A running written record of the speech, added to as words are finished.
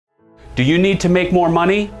Do you need to make more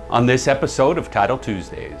money? On this episode of Title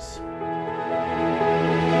Tuesdays.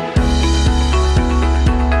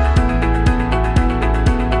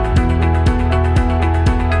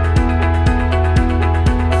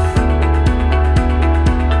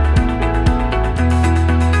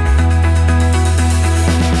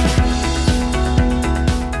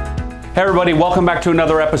 Hey everybody, welcome back to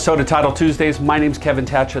another episode of Title Tuesdays. My name's Kevin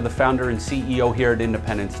Thatcher, the founder and CEO here at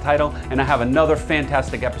Independence Title, and I have another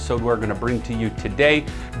fantastic episode we're going to bring to you today.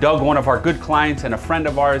 Doug, one of our good clients and a friend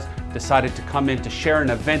of ours, decided to come in to share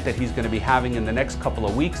an event that he's going to be having in the next couple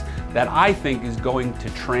of weeks that I think is going to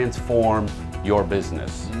transform your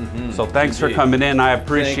business. So thanks for coming in. I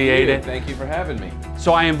appreciate it. Thank you for having me.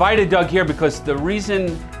 So I invited Doug here because the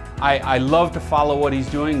reason I love to follow what he's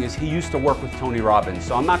doing is he used to work with Tony Robbins.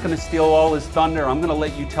 So I'm not going to steal all his thunder. I'm going to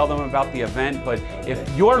let you tell them about the event. But if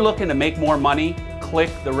you're looking to make more money,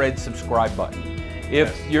 click the red subscribe button.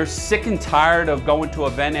 If you're sick and tired of going to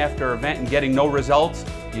event after event and getting no results,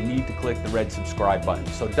 you need to click the red subscribe button.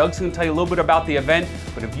 So Doug's going to tell you a little bit about the event,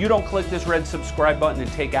 but if you don't click this red subscribe button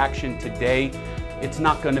and take action today, it's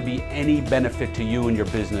not going to be any benefit to you and your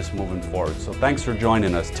business moving forward. So thanks for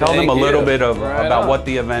joining us. Tell them a little bit about what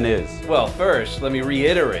the event is. Well, first, let me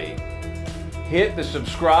reiterate. Hit the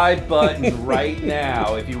subscribe button right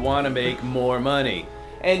now if you want to make more money.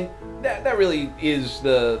 And that really is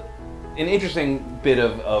an interesting bit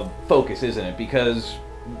of focus, isn't it? Because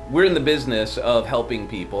we're in the business of helping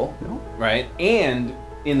people, right? And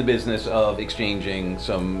in the business of exchanging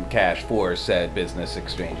some cash for said business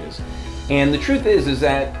exchanges. And the truth is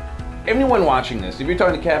that everyone watching this, if you're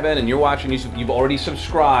talking to Kevin and you're watching, you've already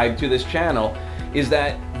subscribed to this channel, is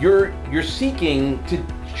that you're seeking to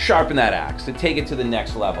sharpen that axe, to take it to the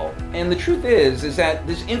next level. And the truth is that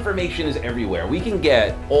this information is everywhere. We can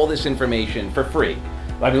get all this information for free.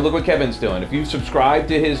 I mean, look what Kevin's doing. If you subscribe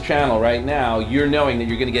to his channel right now, you're knowing that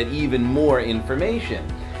you're going to get even more information.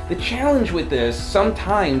 The challenge with this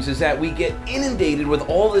sometimes is that we get inundated with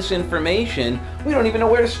all this information, we don't even know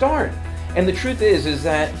where to start. And the truth is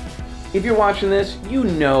that if you're watching this, you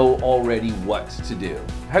know already what to do.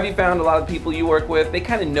 Have you found a lot of people you work with, they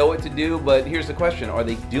kind of know what to do, but here's the question, are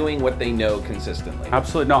they doing what they know consistently?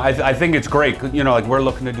 Absolutely. No, I think it's great. You know, like we're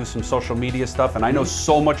looking to do some social media stuff, and I know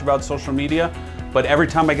so much about social media, but every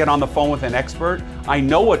time I get on the phone with an expert, I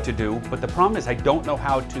know what to do, but the problem is I don't know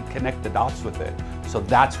how to connect the dots with it. So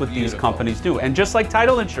that's what these companies do. And just like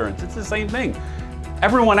title insurance, it's the same thing.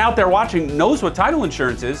 Everyone out there watching knows what title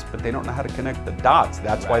insurance is, but they don't know how to connect the dots.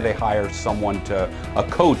 That's why they hire someone a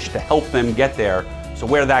coach to help them get there. So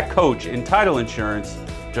we're that coach in title insurance,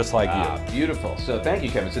 just like you. Beautiful. So thank you,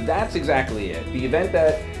 Kevin. So that's exactly it. The event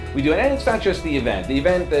that we do, and it's not just the event. The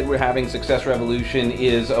event that we're having, Success Revolution,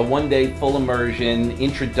 is a one-day full immersion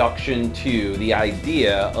introduction to the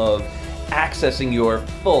idea of accessing your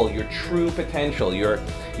true potential, your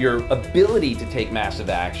ability to take massive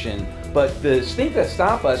action. But the thing that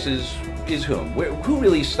stops us is whom? Who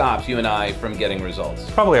really stops you and I from getting results?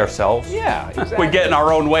 Probably ourselves. Yeah, exactly. We get in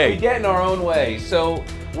our own way. We get in our own way. So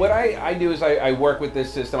what I do is I work with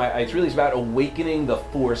this system. It's really about awakening the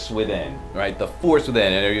force within, right? The force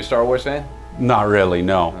within. And are you a Star Wars fan? Not really,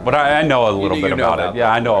 no. But I know a little bit about it.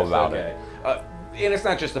 Yeah, I know about it. And it's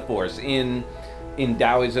not just the force. In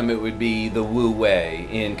Taoism, it would be the Wu Wei.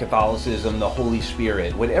 In Catholicism, the Holy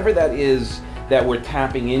Spirit. Whatever that is that we're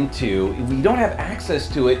tapping into, we don't have access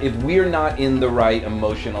to it if we're not in the right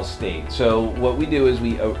emotional state. So what we do is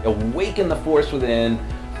we awaken the force within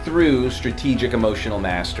through strategic emotional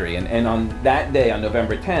mastery. And on that day, on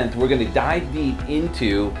November 10th, we're going to dive deep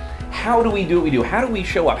into how do we do what we do? How do we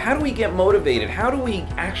show up? How do we get motivated? How do we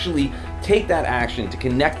actually take that action to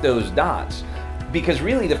connect those dots? Because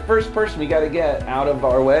really, the first person we got to get out of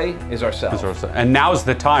our way is ourselves. And now's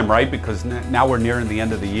the time, right? Because now we're nearing the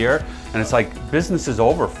end of the year, and it's like business is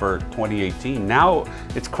over for 2018. Now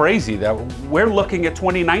it's crazy that we're looking at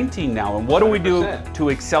 2019 now, and what do we do to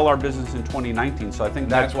excel our business in 2019? So I think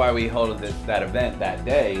that's why we hold that event that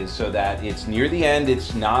day, is so that it's near the end.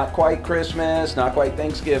 It's not quite Christmas, not quite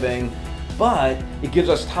Thanksgiving, but it gives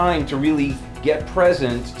us time to really get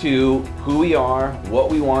present to who we are,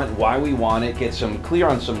 what we want, why we want it, get some clear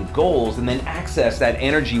on some goals, and then access that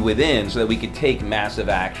energy within so that we could take massive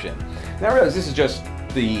action. Now I realize this is just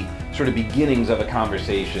the sort of beginnings of a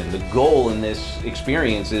conversation. The goal in this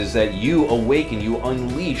experience is that you awaken, you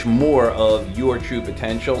unleash more of your true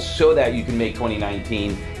potential so that you can make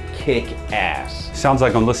 2019 kick ass. Sounds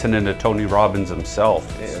like I'm listening to Tony Robbins himself.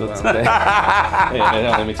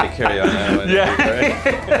 Let me take care of you on that one.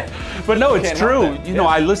 Yeah. But no, it's true. You know, Yeah.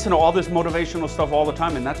 I listen to all this motivational stuff all the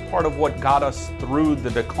time, and that's part of what got us through the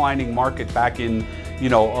declining market back in, you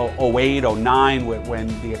know, 08, 09, when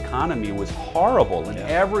the economy was horrible and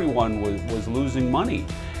everyone was losing money.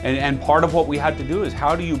 And part of what we had to do is,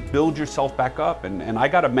 how do you build yourself back up? And I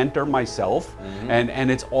got a mentor myself,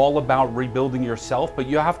 and it's all about rebuilding yourself, but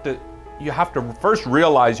you have to first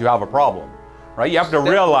realize you have a problem. Right? You have to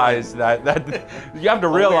realize that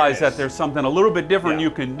that there's something a little bit different you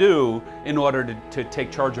can do in order to take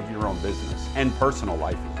charge of your own business and personal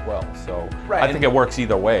life as well. So I think it works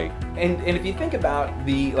either way. And if you think about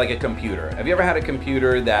like a computer, have you ever had a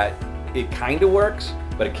computer that it kind of works,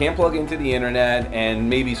 but it can't plug into the internet, and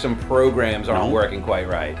maybe some programs aren't working quite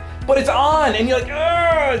right, but it's on, and you're like,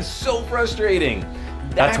 oh, it's so frustrating.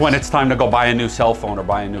 That's when it's time to go buy a new cell phone or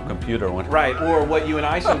buy a new computer. Right, or what you and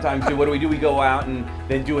I sometimes do. What do? We go out and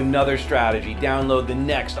then do another strategy, download the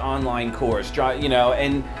next online course, you know,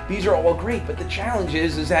 and these are all great, but the challenge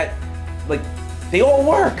is that, like, they all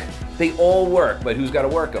work. They all work, but who's got to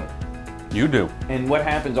work them? You do. And what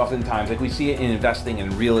happens oftentimes, like we see it in investing in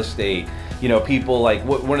real estate, you know, people like,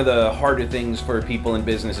 one of the harder things for people in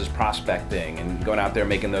business is prospecting and going out there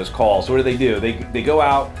making those calls. So what do? They go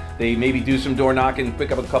out, they maybe do some door knocking,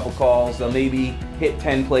 pick up a couple calls, they'll maybe hit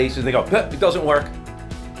 10 places, they go, it doesn't work.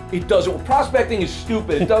 It doesn't, prospecting is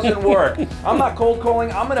stupid, it doesn't work. I'm not cold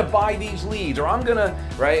calling, I'm gonna buy these leads, or I'm gonna,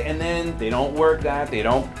 right? And then they don't work that, they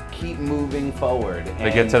don't keep moving forward.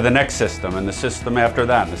 They get to the next system and the system after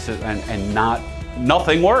that, and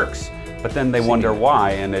nothing works. But then they wonder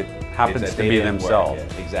why, and it happens to be themselves.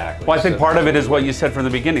 Yeah, exactly. Well, I think part of it is what you said from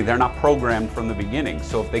the beginning. They're not programmed from the beginning.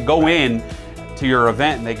 So if they go in to your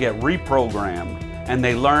event and they get reprogrammed and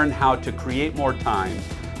they learn how to create more time,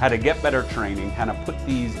 how to get better training, how to put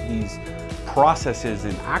these processes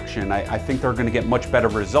in action, I think they're going to get much better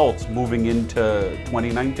results moving into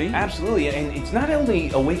 2019. Absolutely, and it's not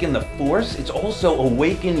only awaken the force, it's also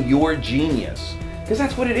awaken your genius. Because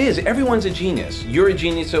that's what it is. Everyone's a genius. You're a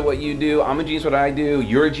genius at what you do. I'm a genius at what I do.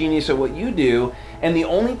 You're a genius at what you do. And the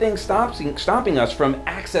only thing stopping us from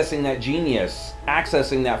accessing that genius,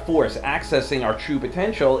 accessing that force, accessing our true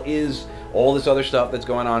potential is all this other stuff that's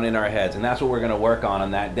going on in our heads. And that's what we're going to work on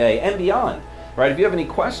that day and beyond. Right? If you have any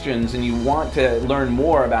questions and you want to learn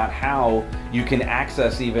more about how you can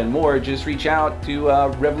access even more, just reach out to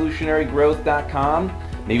revolutionarygrowth.com.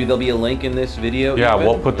 Maybe there'll be a link in this video. Yeah,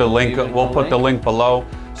 we'll put the link. We'll put the link below.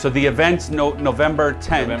 So the event's November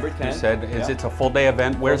 10th. November 10th. You said it's a full day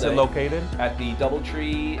event. Where's it located? At the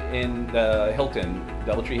DoubleTree in the Hilton.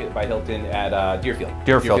 DoubleTree by Hilton at Deerfield.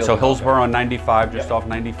 Deerfield. So Hillsborough on 95, just off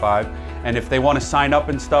 95. And if they want to sign up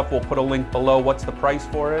and stuff, we'll put a link below. What's the price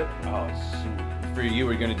for it? Oh, for you,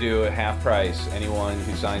 we're going to do a half price. Anyone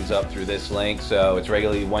who signs up through this link, so it's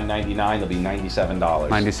regularly $199. It'll be $97.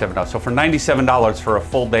 $97. So for $97 for a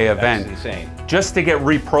full day event, that's insane. Just to get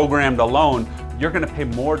reprogrammed alone, you're going to pay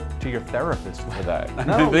more to your therapist for that.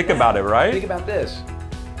 Think about it, right? Think about this.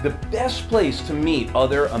 The best place to meet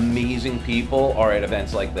other amazing people are at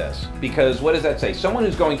events like this. Because what does that say? Someone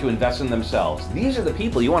who's going to invest in themselves. These are the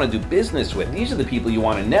people you want to do business with. These are the people you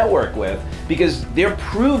want to network with, because they're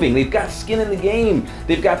proving they've got skin in the game.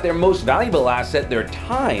 They've got their most valuable asset, their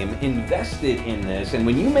time, invested in this. And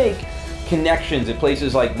when you make connections at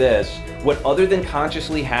places like this, what other than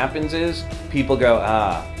consciously happens is people go,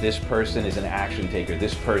 this person is an action taker.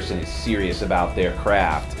 This person is serious about their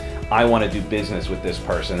craft. I want to do business with this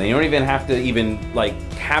person. And you don't even have to like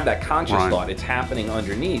have that conscious thought. It's happening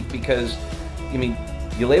underneath, because, I mean,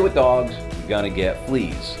 you lay with dogs, you're gonna get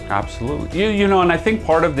fleas. Absolutely. You know, and I think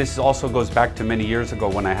part of this also goes back to many years ago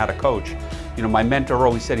when I had a coach. You know, my mentor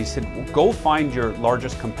always said, go find your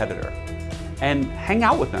largest competitor and hang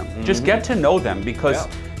out with them. Just get to know them, because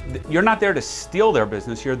you're not there to steal their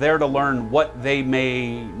business. You're there to learn what they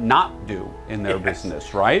may not do in their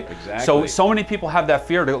business, right? Exactly. So many people have that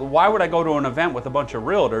fear. Why would I go to an event with a bunch of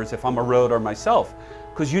realtors if I'm a realtor myself?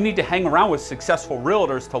 Because you need to hang around with successful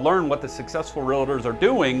realtors to learn what the successful realtors are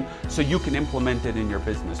doing, so you can implement it in your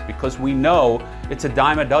business. Because we know it's a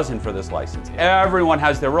dime a dozen for this license. Everyone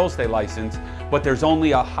has their real estate license, but there's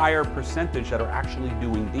only a higher percentage that are actually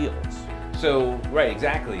doing deals. So, right,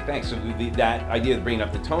 exactly, thanks. So that idea of bringing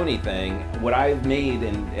up the Tony thing, what I've made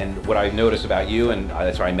and what I've noticed about you, and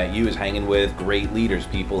that's where I met you, is hanging with great leaders,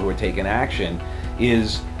 people who are taking action,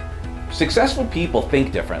 is successful people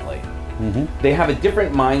think differently. They have a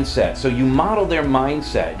different mindset. So you model their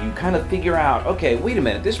mindset. You kind of figure out, okay, wait a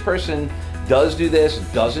minute, this person does do this,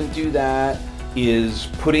 doesn't do that. is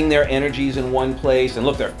putting their energies in one place, and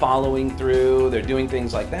look, they're following through, they're doing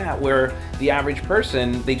things like that, where the average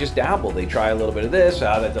person, they just dabble. They try a little bit of this,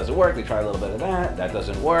 that doesn't work. They try a little bit of that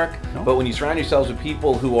doesn't work. No. But when you surround yourselves with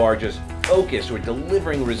people who are just focused, who are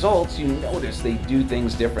delivering results, you notice they do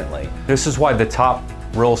things differently. This is why the top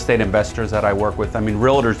real estate investors that I work with, I mean,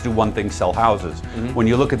 realtors do one thing, sell houses. When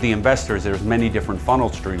you look at the investors, there's many different funnel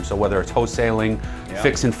streams. So whether it's wholesaling,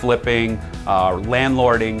 fix and flipping,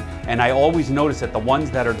 landlording, and I always notice that the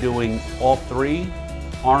ones that are doing all three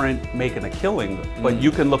aren't making a killing, but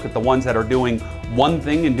you can look at the ones that are doing one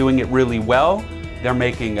thing and doing it really well. They're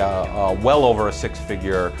making well over a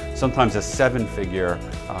six-figure, sometimes a seven-figure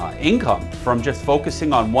income from just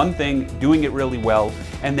focusing on one thing, doing it really well,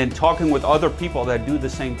 and then talking with other people that do the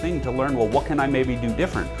same thing to learn, well, what can I maybe do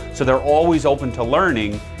different? So they're always open to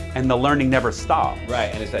learning, and the learning never stops.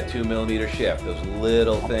 Right, and it's that 2mm shift, those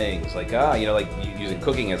little things, like, you know, like using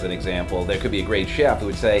cooking as an example, there could be a great chef who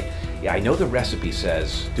would say, yeah, I know the recipe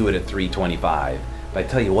says do it at 325. But I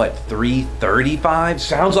tell you what, 335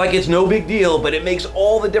 sounds like it's no big deal, but it makes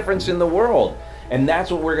all the difference in the world. And that's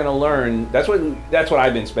what we're gonna learn. That's what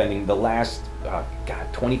I've been spending the last,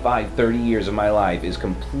 25, 30 years of my life, is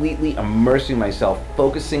completely immersing myself,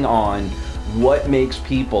 focusing on what makes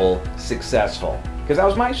people successful. Because that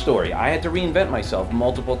was my story. I had to reinvent myself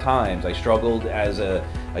multiple times. I struggled as a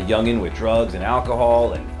youngin' with drugs and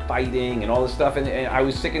alcohol and fighting and all this stuff, and I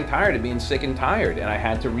was sick and tired of being sick and tired, and I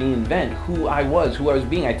had to reinvent who I was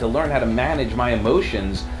being. I had to learn how to manage my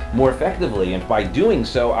emotions more effectively, and by doing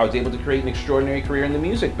so, I was able to create an extraordinary career in the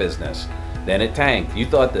music business. Then it tanked. You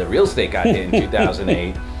thought the real estate got hit in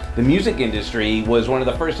 2008. The music industry was one of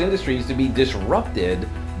the first industries to be disrupted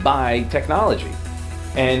by technology.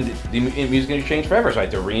 And the music industry changed forever, so I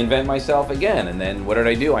had to reinvent myself again. And then what did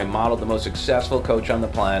I do? I modeled the most successful coach on the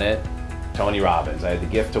planet, Tony Robbins. I had the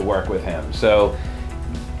gift to work with him. So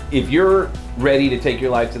if you're ready to take your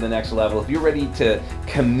life to the next level, if you're ready to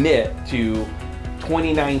commit to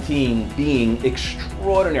 2019 being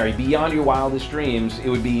extraordinary, beyond your wildest dreams, it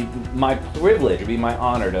would be my privilege, it would be my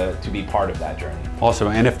honor to be part of that journey. Awesome,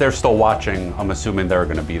 and if they're still watching, I'm assuming they're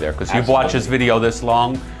gonna be there, because you've watched this video this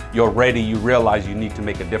long, you're ready, you realize you need to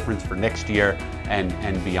make a difference for next year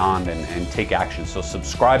and beyond, and take action. So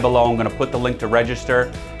subscribe below. I'm gonna put the link to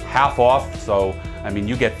register, half off. So, I mean,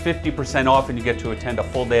 you get 50% off and you get to attend a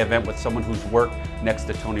full day event with someone who's worked next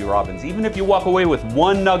to Tony Robbins. Even if you walk away with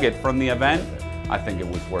one nugget from the event, I think it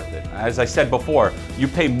was worth it. As I said before, you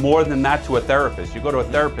pay more than that to a therapist. You go to a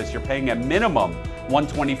therapist, you're paying at minimum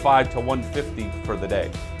 $125 to $150 for the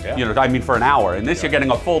day. Yeah. You know, I mean, for an hour. And this, you're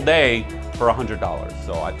getting a full day for $100.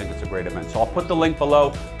 So I think it's a great event. So I'll put the link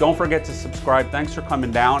below. Don't forget to subscribe. Thanks for coming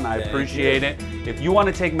down. I appreciate it. If you want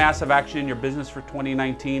to take massive action in your business for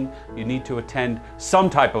 2019, you need to attend some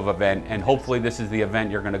type of event, and hopefully this is the event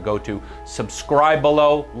you're going to go to. Subscribe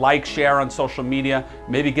below, like, share on social media,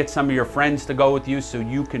 maybe get some of your friends to go with you so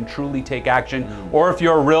you can truly take action. Or if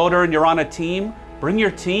you're a realtor and you're on a team, bring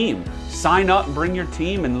your team. Sign up and bring your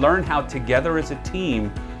team and learn how together as a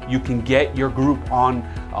team you can get your group on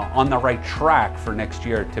the right track for next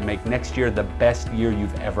year, to make next year the best year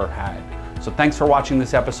you've ever had. So thanks for watching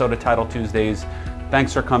this episode of Title Tuesdays.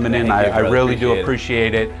 Thanks for coming in. I really do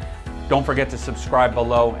appreciate it. Don't forget to subscribe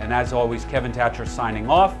below. And as always, Kevin Thatcher signing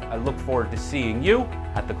off. I look forward to seeing you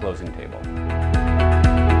at the closing table.